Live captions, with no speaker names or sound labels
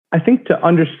I think to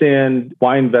understand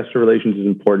why investor relations is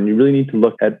important, you really need to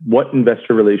look at what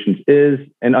investor relations is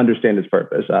and understand its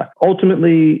purpose.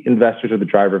 Ultimately, investors are the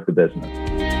driver of the business.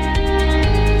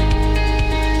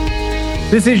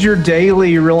 This is your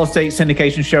daily real estate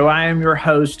syndication show. I am your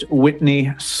host,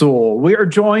 Whitney Sewell. We are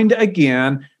joined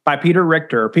again by Peter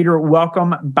Richter. Peter,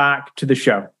 welcome back to the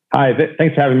show. Hi,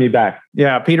 thanks for having me back.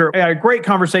 Yeah, Peter, I had a great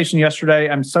conversation yesterday.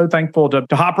 I'm so thankful to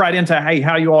hop right into, hey,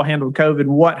 how you all handled COVID,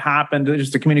 what happened.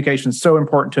 Just the communication is so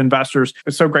important to investors.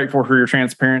 I'm so grateful for your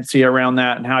transparency around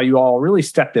that and how you all really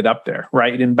stepped it up there,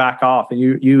 right? You didn't back off and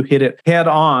you hit it head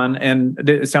on. And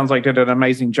it sounds like you did an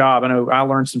amazing job. I know I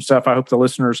learned some stuff. I hope the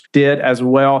listeners did as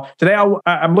well. Today,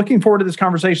 I'm looking forward to this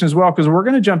conversation as well, because we're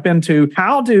going to jump into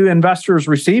how do investors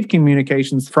receive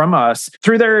communications from us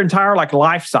through their entire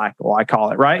life cycle, I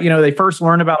call it, right? They first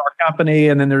learn about our company,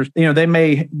 and then there's, they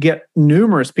may get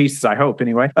numerous pieces, I hope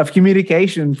anyway, of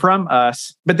communication from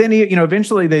us. But then,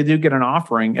 eventually they do get an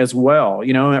offering as well,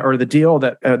 or the deal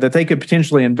that they could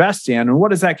potentially invest in. And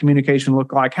what does that communication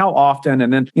look like? How often?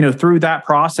 And then, through that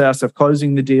process of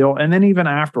closing the deal, and then even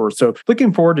afterwards. So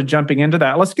looking forward to jumping into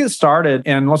that. Let's get started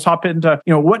and let's hop into,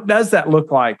 what does that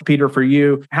look like, Peter, for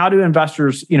you? How do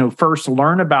investors, first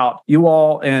learn about you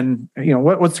all, and,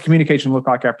 what's the communication look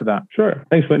like after that? Sure.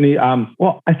 Thanks, Whitney.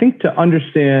 Well, I think to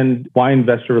understand why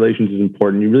investor relations is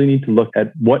important, you really need to look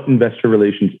at what investor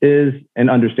relations is and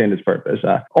understand its purpose.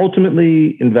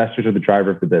 Ultimately, investors are the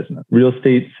driver of the business. Real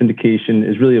estate syndication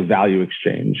is really a value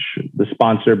exchange. The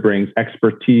sponsor brings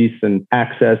expertise and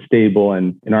access, stable,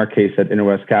 and in our case at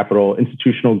Interwest Capital,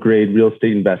 institutional grade real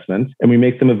estate investments, and we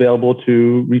make them available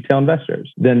to retail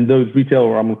investors. Then those retail,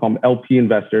 or I'm going to call them LP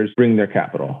investors, bring their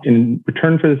capital. In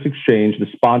return for this exchange, the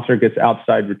sponsor gets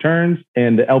outside returns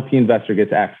and the LP investor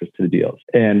gets access to the deals.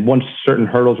 And once certain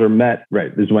hurdles are met,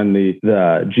 right, is when the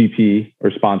GP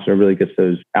or sponsor really gets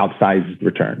those outsized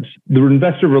returns. The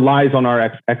investor relies on our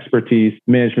expertise,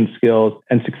 management skills,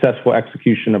 and successful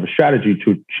execution of a strategy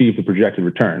to achieve the projected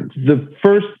returns. The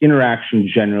first interaction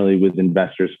generally with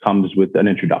investors comes with an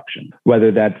introduction,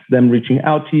 whether that's them reaching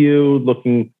out to you,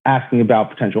 asking about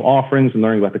potential offerings and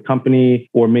learning about the company,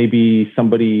 or maybe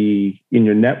somebody in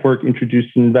your network introduced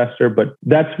an investor. But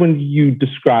that's when you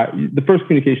describe, the first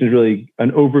communication is really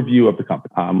an overview of the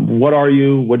company. What are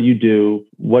you? What do you do?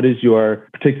 What is your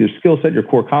particular skill set, your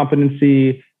core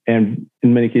competency? And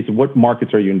in many cases, what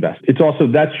markets are you investing? It's also,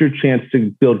 that's your chance to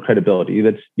build credibility.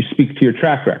 You speak to your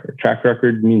track record. Track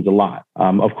record means a lot.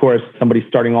 Of course, somebody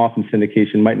starting off in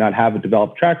syndication might not have a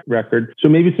developed track record. So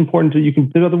maybe it's important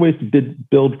there's other ways to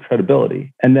build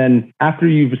credibility. And then after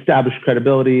you've established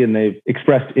credibility and they've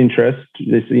expressed interest,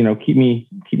 they say, keep me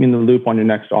in the loop on your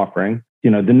next offering. The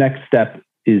next step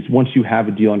is, once you have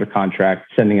a deal under contract,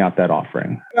 sending out that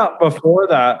offering. Well, before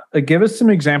that, give us some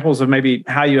examples of maybe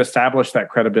how you establish that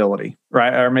credibility,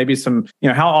 right? Or maybe some,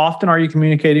 how often are you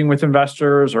communicating with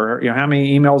investors, or, how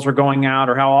many emails are going out,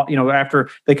 or how,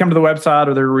 after they come to the website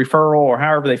or their referral or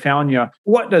however they found you,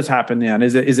 what does happen then?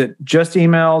 Is it just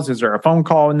emails? Is there a phone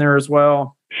call in there as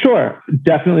well? Sure.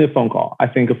 Definitely a phone call. I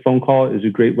think a phone call is a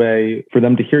great way for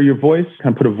them to hear your voice,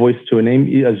 kind of put a voice to a name.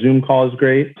 A Zoom call is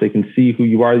great. So they can see who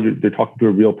you are. They're talking to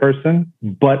a real person.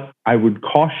 But I would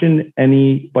caution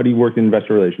anybody working in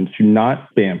investor relations to not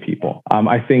spam people.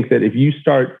 I think that if you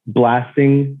start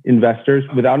blasting investors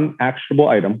without an actionable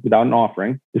item, without an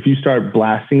offering, if you start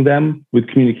blasting them with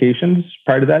communications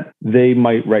prior to that, they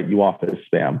might write you off as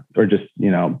spam, or just,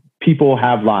 people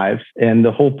have lives, and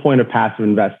the whole point of passive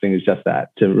investing is just that,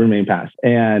 to remain passive.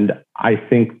 And I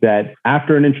think that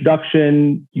after an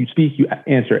introduction, you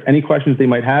answer any questions they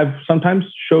might have. Sometimes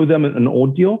show them an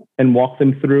old deal and walk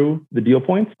them through the deal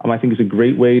points. I think it's a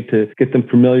great way to get them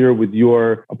familiar with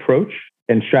your approach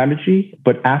and strategy.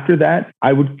 But after that,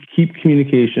 I would keep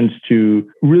communications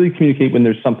to really communicate when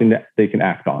there's something that they can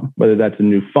act on, whether that's a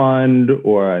new fund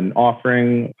or an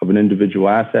offering of an individual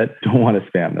asset. Don't want to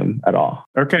spam them at all.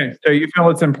 Okay. So you feel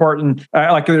it's important,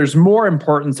 there's more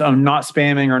importance on not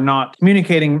spamming or not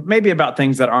communicating maybe about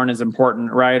things that aren't as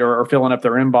important, right? Or filling up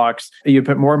their inbox. You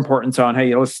put more importance on,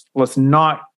 hey, let's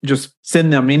not just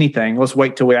send them anything. Let's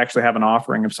wait till we actually have an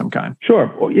offering of some kind.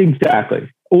 Sure. Well,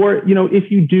 exactly. Or,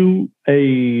 if you do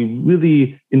a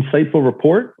really insightful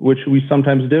report, which we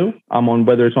sometimes do, on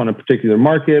whether it's on a particular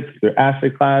market, particular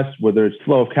asset class, whether it's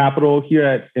flow of capital. Here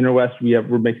at Interwest,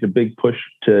 we're making a big push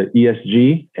to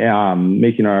ESG,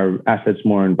 making our assets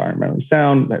more environmentally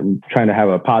sound, trying to have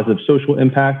a positive social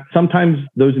impact. Sometimes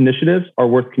those initiatives are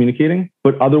worth communicating,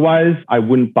 but otherwise, I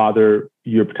wouldn't bother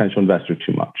your potential investor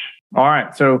too much. All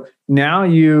right. So now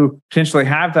you potentially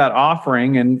have that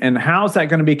offering, and how's that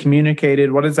going to be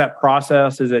communicated? What is that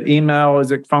process? Is it email?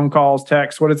 Is it phone calls,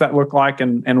 text? What does that look like?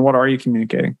 And what are you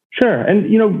communicating? Sure.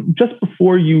 And, just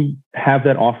before you have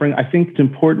that offering, I think it's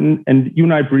important, and you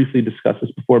and I briefly discussed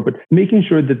this before, but making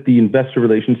sure that the investor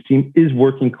relations team is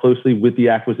working closely with the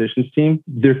acquisitions team.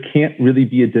 There can't really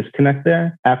be a disconnect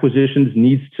there. Acquisitions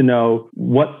needs to know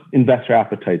what investor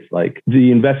appetite's like.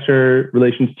 The investor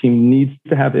relations team needs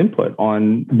to have input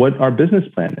on what our business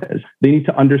plan is. They need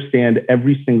to understand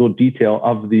every single detail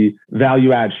of the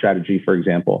value add strategy, for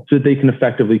example, so that they can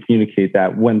effectively communicate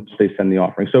that once they send the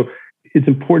offering. So it's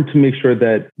important to make sure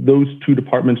that those two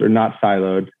departments are not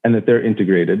siloed and that they're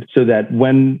integrated so that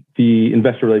when the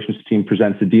investor relations team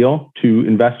presents a deal to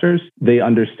investors, they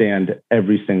understand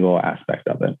every single aspect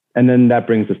of it. And then that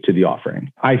brings us to the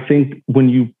offering. I think when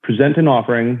you present an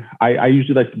offering, I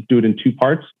usually like to do it in two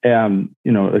parts,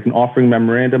 like an offering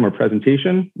memorandum or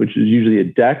presentation, which is usually a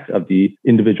deck of the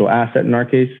individual asset, in our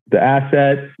case, the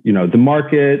asset, the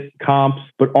market, comps,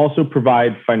 but also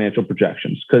provide financial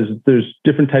projections because there's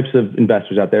different types of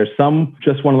investors out there. Some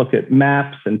just want to look at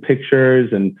maps and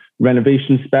pictures and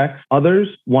renovation specs. Others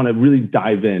want to really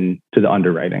dive in to the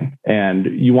underwriting, and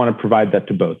you want to provide that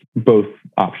to both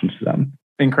options to them.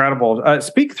 Incredible.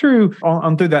 Speak through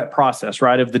that process,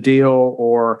 right, of the deal,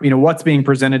 or what's being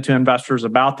presented to investors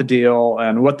about the deal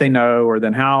and what they know, or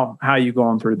then how you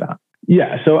going through that.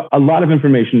 Yeah, so a lot of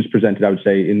information is presented, I would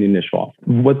say, in the initial offer.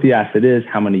 What the asset is,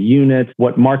 how many units,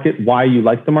 what market, why you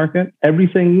like the market.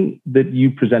 Everything that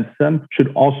you present to them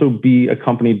should also be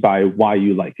accompanied by why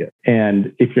you like it.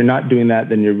 And if you're not doing that,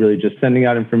 then you're really just sending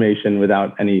out information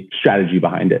without any strategy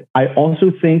behind it. I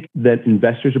also think that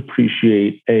investors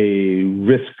appreciate a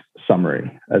risk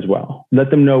summary as well.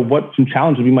 Let them know what some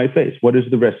challenges we might face. What is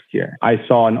the risk here? I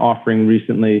saw an offering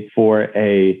recently for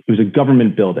it was a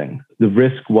government building. The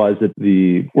risk was that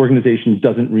the organization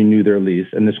doesn't renew their lease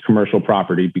and this commercial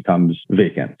property becomes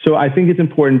vacant. So I think it's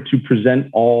important to present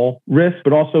all risk,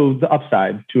 but also the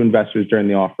upside to investors during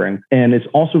the offering. And it's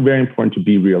also very important to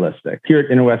be realistic. Here at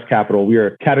Interwest Capital, we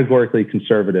are categorically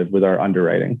conservative with our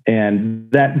underwriting. And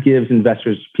that gives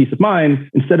investors peace of mind.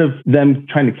 Instead of them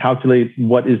trying to calculate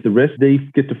what is the risk, they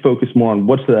get to focus more on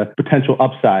what's the potential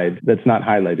upside that's not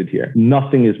highlighted here.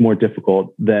 Nothing is more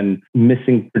difficult than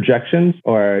missing projections,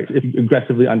 or if you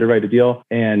aggressively underwrite a deal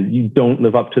and you don't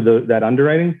live up to that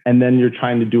underwriting, and then you're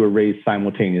trying to do a raise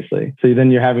simultaneously. So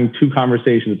then you're having two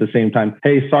conversations at the same time.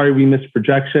 Hey, sorry, we missed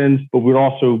projections, but we've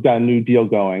also got a new deal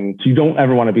going. So you don't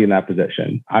ever want to be in that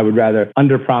position. I would rather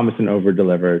underpromise and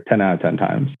overdeliver 10 out of 10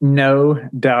 times. No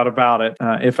doubt about it,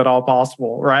 if at all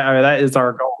possible, right? I mean, that is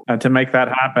our goal, to make that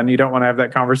happen. You don't want to have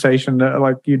that conversation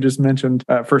like you just mentioned,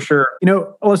 for sure.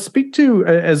 Let's speak to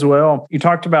as well, you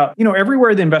talked about,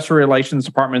 everywhere the investor relations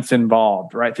department's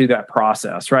involved, right, through that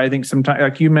process, right? I think sometimes,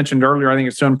 like you mentioned earlier, I think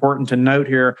it's so important to note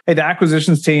here, hey, the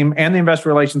acquisitions team and the investor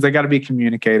relations, they got to be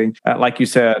communicating, like you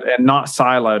said, and not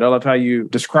siloed. I love how you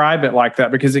describe it like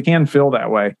that, because it can feel that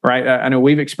way, right? I know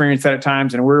we've experienced that at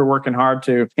times, and we're working hard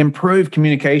to improve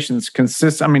communications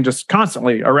just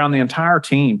constantly around the entire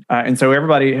team. And so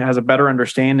everybody has a better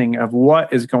understanding of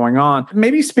what is going on.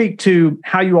 Maybe speak to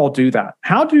how you all do that.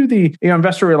 How do the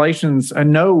investor relations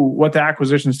know what the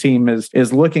acquisitions team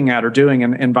is looking at or doing,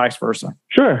 and vice versa?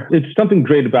 Sure. It's something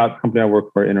great about the company I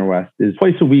work for, Interwest, is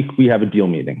twice a week we have a deal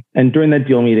meeting. And during that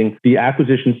deal meeting, the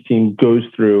acquisitions team goes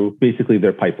through basically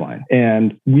their pipeline.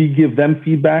 And we give them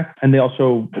feedback, and they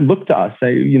also look to us,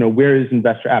 say, where is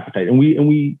investor appetite? And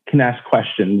we can ask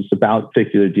questions about a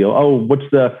particular deal. Oh, what's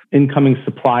the incoming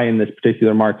supply in this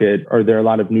particular market? Are there a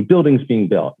lot of new buildings being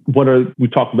built? We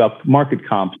talk about market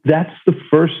comps. That's the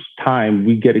first time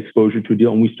we get exposure to a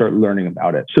deal and we start learning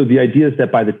about it. So the idea is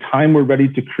that by the time we're ready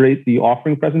to create the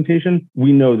offering presentation,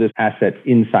 we know this asset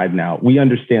inside and out. We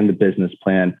understand the business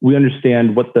plan. We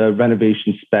understand what the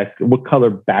renovation spec, what color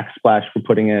backsplash we're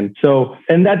putting in. So,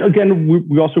 and that again,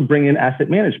 we also bring in asset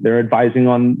management. They're advising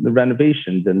on the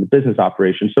renovations and the business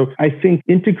operations. So I think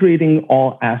integrating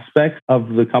all aspects of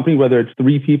the company, whether it's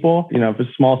 3 people, if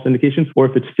it's small syndications, or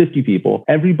if it's 50 people,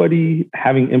 everybody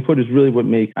having input is really what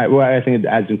I think it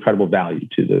adds incredible value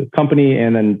to the company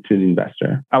and then to the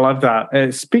investor. I love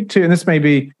that. Speak to, and this may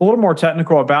be a little more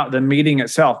technical about the meeting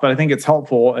itself, but I think it's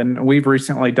helpful. And we've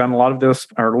recently done a lot of this,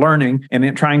 or learning and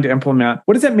then trying to implement.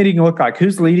 What does that meeting look like?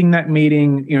 Who's leading that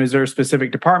meeting? Is there a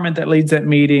specific department that leads that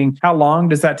meeting? How long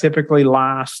does that typically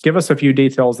last? Give us a few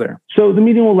details there. So the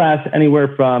meeting will last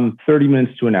anywhere from 30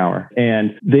 minutes to an hour.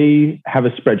 And they have a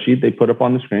spreadsheet they put up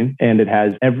on the screen, and it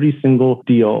has every single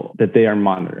deal that they are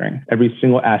monitoring, every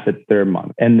single asset they're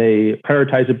monitoring. And they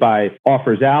prioritize it by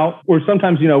offers out, or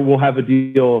sometimes, we'll have a deal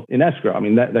deal in escrow. I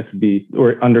mean, that could be,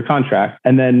 or under contract,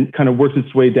 and then kind of works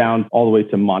its way down all the way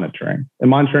to monitoring. And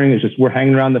monitoring is just, we're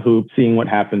hanging around the hoop, seeing what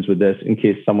happens with this in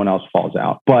case someone else falls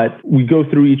out. But we go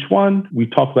through each one. We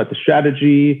talk about the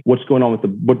strategy, what's going on with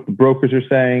what the brokers are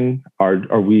saying.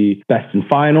 Are we best and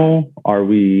final? Are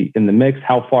we in the mix?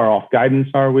 How far off guidance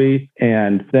are we?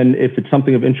 And then if it's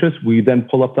something of interest, we then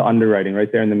pull up the underwriting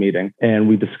right there in the meeting, and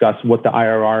we discuss what the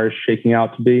IRR is shaking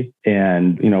out to be.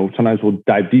 And, sometimes we'll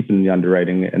dive deep in the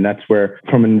underwriting. And that's where,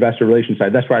 from an investor relations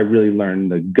side, that's where I really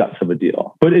learned the guts of a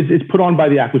deal. But it's put on by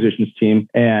the acquisitions team,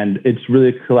 and it's really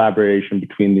a collaboration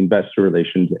between the investor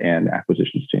relations and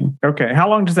acquisitions team. Okay. How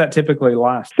long does that typically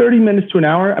last? 30 minutes to an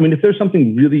hour. I mean, if there's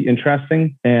something really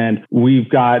interesting and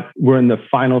we're in the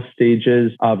final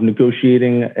stages of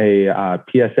negotiating a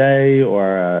PSA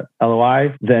or a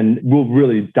LOI, then we'll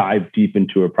really dive deep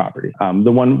into a property.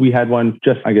 We had one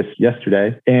just, I guess,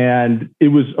 yesterday, and it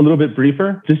was a little bit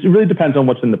briefer. Just, it really depends on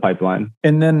what's in the pipeline.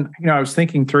 And then, I was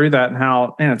thinking through that and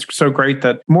how, it's so great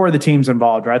that more of the team's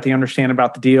involved, right? They understand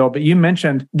about the deal. But you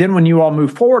mentioned then when you all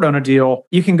move forward on a deal,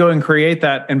 you can go and create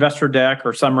that investor deck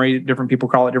or summary. Different people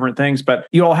call it different things, but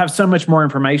you all have so much more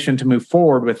information to move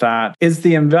forward with that. Is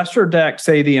the investor deck,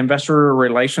 say the investor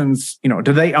relations,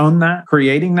 do they own that,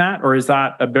 creating that? Or is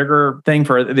that a bigger thing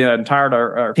for the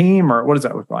entire team? Or what does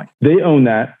that look like? They own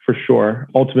that for sure.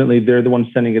 Ultimately, they're the ones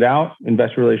sending it out.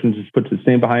 Investor relations just puts its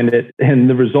name behind it. And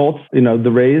the results,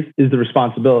 the raise is the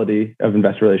responsibility of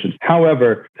investor relations.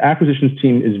 However, the acquisitions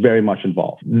team is very much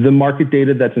involved. The market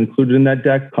data that's included in that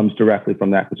deck comes directly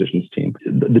from the acquisitions team.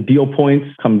 The deal points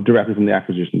come directly from the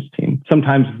acquisitions team.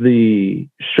 Sometimes the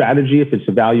strategy, if it's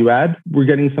a value add, we're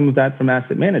getting some of that from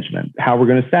asset management. How we're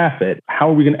going to staff it, how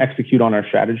are we going to execute on our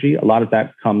strategy? A lot of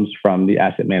that comes from the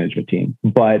asset management team.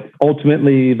 But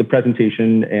ultimately, the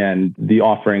presentation and the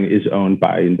offering is owned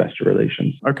by investor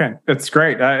relations. Okay, that's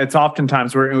great. It's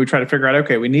oftentimes where we try to figure out,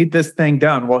 okay, we need this thing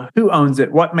done. Well, who owns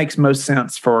it? What makes most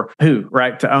sense for who,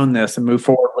 right, to own this and move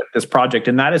forward with this project?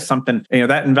 And that is something,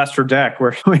 that investor deck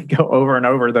where we go over and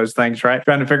over those things, right?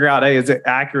 Trying to figure out, hey, is it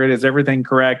accurate? Is everything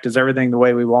correct? Is everything the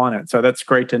way we want it? So that's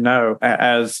great to know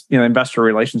as, the investor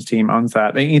relations team owns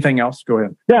that. Anything else? Go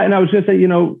ahead. Yeah, and I was going to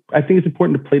say, I think it's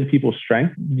important to play to people's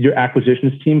strength. Your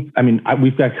acquisitions team,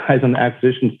 we've got guys on the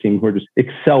acquisitions team who are just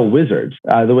Excel wizards,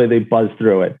 the way they buzz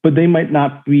through it, but they might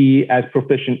not be as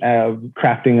proficient at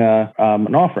crafting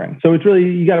an offering. So it's really,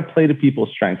 you got to play to people's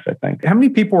strengths, I think. How many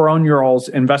people are on your all's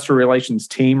investor relations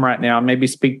team right now? Maybe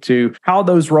speak to how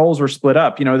those roles are split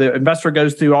up. The investor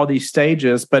goes through all these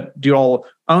stages, but do you all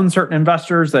own certain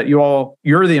investors that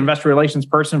you're the investor relations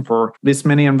person for this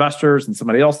many investors and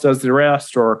somebody else does the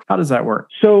rest, or how does that work?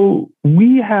 So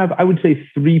we have, I would say,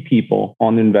 3 people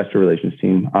on the investor relations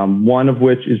team. One of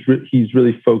which is he's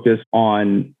really focused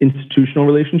on institutional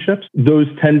relationships. Those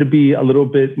tend to be a little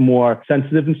bit more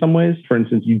sensitive in some ways. For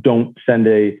instance, you don't send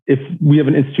if we have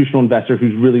an institutional investor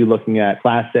who's really looking at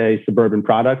Class A suburban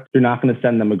product, you're not going to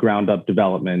send them a ground up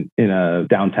development in a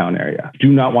downtown area.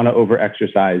 Do not want to over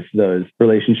exercise those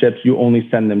relationships. You only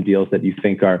send them deals that you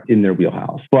think are in their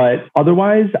wheelhouse. But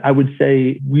otherwise, I would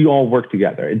say we all work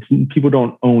together. People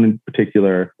don't own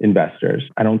particular investors.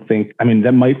 I don't think,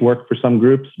 that might work for some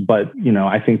groups, but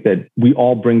I think that we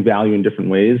all bring value in different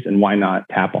ways, and why not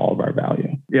tap all of our value?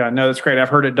 Yeah, no, that's great. I've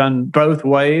heard it done both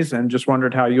ways and just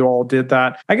wondered how you all did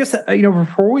that. I guess,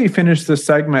 before we finish this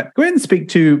segment, go ahead and speak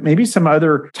to maybe some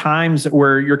other times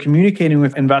where you're communicating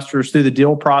with investors through the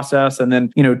deal process and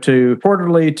then, to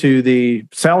quarterly to the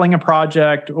selling a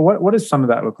project. What does some of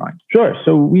that look like? Sure.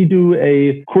 So we do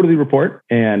a quarterly report,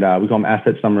 and we call them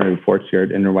asset summary reports here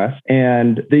at Interwest.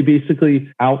 And they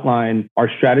basically outline our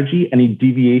strategy, any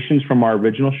deviations from our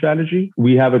original strategy.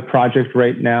 We have a project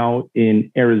right now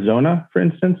in Arizona, for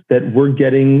instance, that we're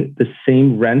getting the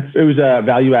same rents. It was a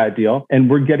value add deal, and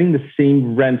we're getting the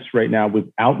same rents right now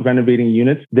without renovating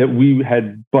units that we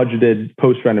had budgeted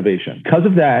post renovation. Because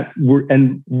of that, we're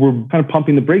kind of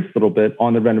pumping the brakes a little bit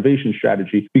on the renovation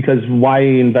strategy, because why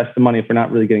invest the money if we're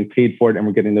not really getting paid for it and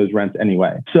we're getting those rents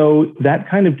anyway? So that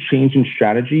kind of change in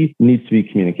strategy needs to be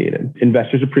communicated.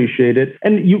 Investors appreciate it,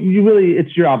 and you really,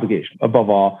 it's your obligation above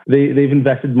all. They've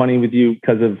invested money with you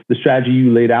because of the strategy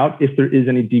you laid out. If there is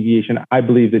any deviation, I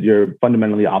believe that you're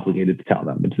fundamentally obligated to tell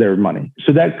them. It's their money.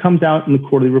 So that comes out in the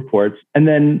quarterly reports. And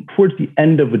then towards the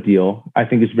end of a deal, I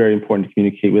think it's very important to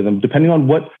communicate with them, depending on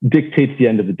what dictates the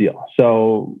end of the deal.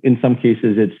 So in some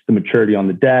cases, it's the maturity on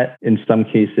the debt. In some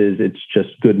cases, it's just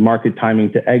good market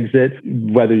timing to exit,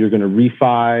 whether you're going to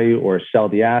refi or sell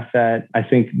the asset. I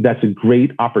think that's a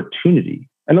great opportunity.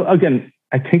 And again,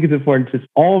 I think it's important to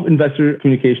all investor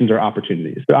communications are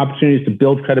opportunities. They're opportunities to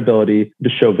build credibility, to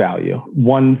show value.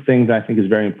 One thing that I think is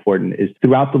very important is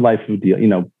throughout the life of a deal,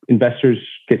 investors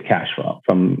get cash flow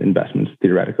from investments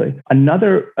theoretically.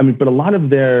 But a lot of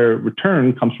their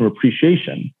return comes from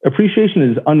appreciation. Appreciation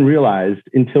is unrealized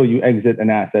until you exit an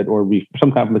asset or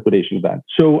some kind of liquidation event.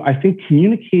 So I think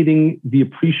communicating the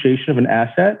appreciation of an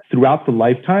asset throughout the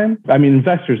lifetime,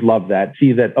 investors love that.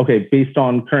 See that, okay, based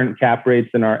on current cap rates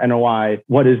and our NOI,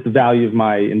 what is the value of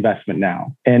my investment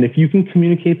now? And if you can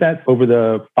communicate that over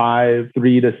the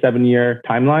 3 to 7 year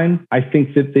timeline, I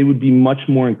think that they would be much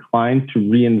more inclined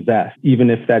to reinvest, even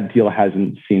if that deal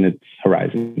hasn't seen its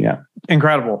horizon yet.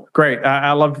 Incredible. Great.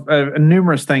 I love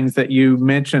numerous things that you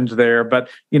mentioned there. But,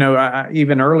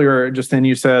 even earlier, just then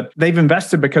you said they've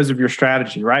invested because of your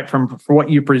strategy, right? From what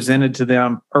you presented to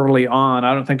them early on.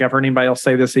 I don't think I've heard anybody else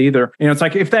say this either. It's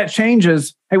like if that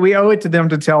changes, hey, we owe it to them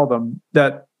to tell them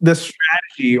that the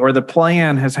strategy or the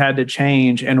plan has had to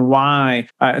change and why.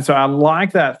 So I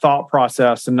like that thought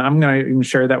process, and I'm going to even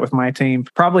share that with my team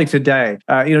probably today.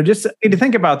 Just to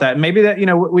think about that. Maybe that,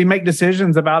 we make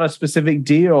decisions about a specific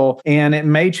deal and it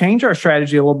may change our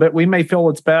strategy a little bit. We may feel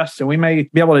it's best and we may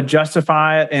be able to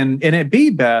justify it and it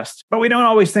be best, but we don't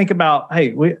always think about,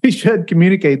 hey, we should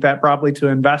communicate that probably to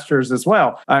investors as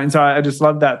well. And so I just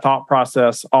love that thought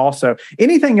process also.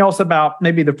 Anything else about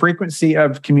maybe the frequency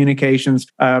of communications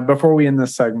before we end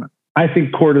this segment? I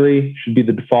think quarterly should be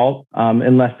the default,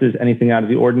 unless there's anything out of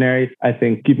the ordinary. I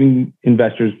think giving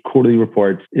investors quarterly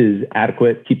reports is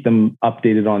adequate. Keep them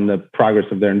updated on the progress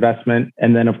of their investment.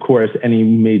 And then, of course, any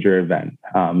major event.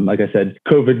 Like I said,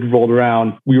 COVID rolled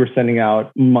around. We were sending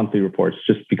out monthly reports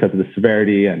just because of the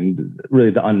severity and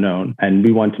really the unknown. And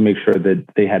we wanted to make sure that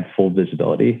they had full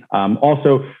visibility.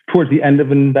 Also, towards the end of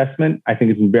an investment, I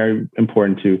think it's very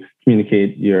important to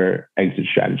communicate your exit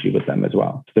strategy with them as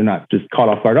well. So they're not just caught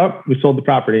off guard. Oh, we sold the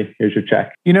property. Here's your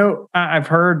check. I've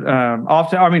heard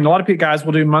often, a lot of guys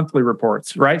will do monthly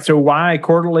reports, right? So why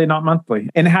quarterly, not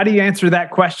monthly? And how do you answer that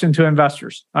question to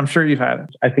investors? I'm sure you've had it.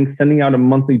 I think sending out a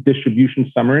monthly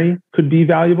distribution summary could be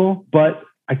valuable, but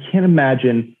I can't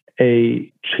imagine a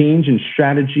change in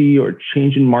strategy or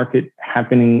change in market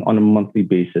happening on a monthly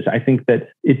basis. I think that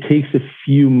it takes a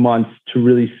few months to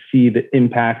really see the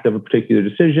impact of a particular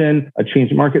decision, a change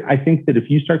in market. I think that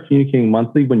if you start communicating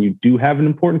monthly when you do have an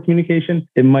important communication,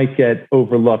 it might get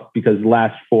overlooked because the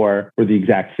last 4 were the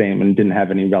exact same and didn't have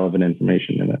any relevant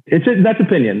information in it. That's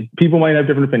opinion. People might have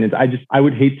different opinions. I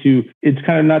would hate to, it's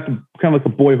kind of like a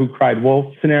boy who cried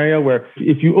wolf scenario where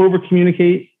if you over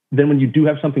communicate, then when you do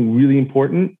have something really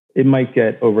important, it might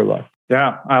get overlooked.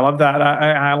 Yeah, I love that.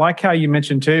 I like how you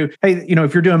mentioned too, hey,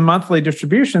 if you're doing monthly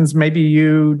distributions, maybe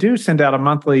you do send out a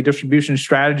monthly distribution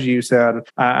strategy, you said.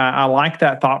 I like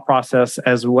that thought process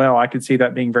as well. I could see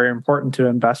that being very important to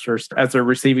investors as they're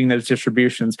receiving those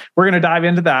distributions. We're going to dive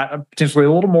into that potentially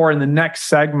a little more in the next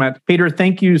segment. Peter,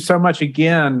 thank you so much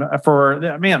again for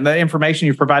the information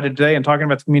you've provided today and talking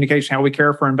about the communication, how we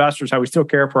care for investors, how we still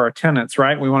care for our tenants,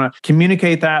 right? We want to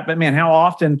communicate that, but how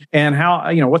often and how,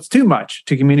 what's too much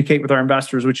to communicate with our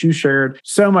investors, which you shared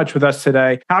so much with us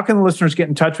today. How can the listeners get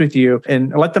in touch with you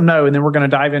and let them know? And then we're going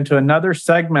to dive into another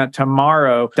segment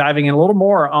tomorrow, diving in a little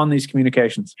more on these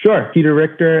communications. Sure. Peter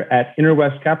Richter at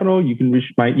Interwest Capital. You can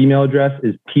reach my email address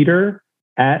is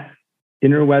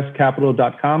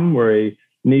peter@interwestcapital.com. We're a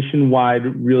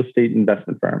nationwide real estate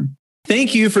investment firm.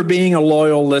 Thank you for being a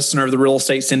loyal listener of the Real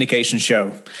Estate Syndication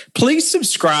Show. Please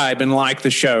subscribe and like the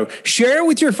show. Share it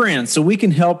with your friends so we can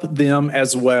help them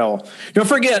as well. Don't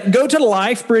forget, go to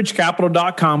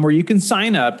lifebridgecapital.com where you can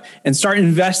sign up and start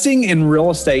investing in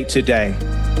real estate today.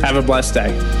 Have a blessed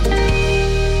day.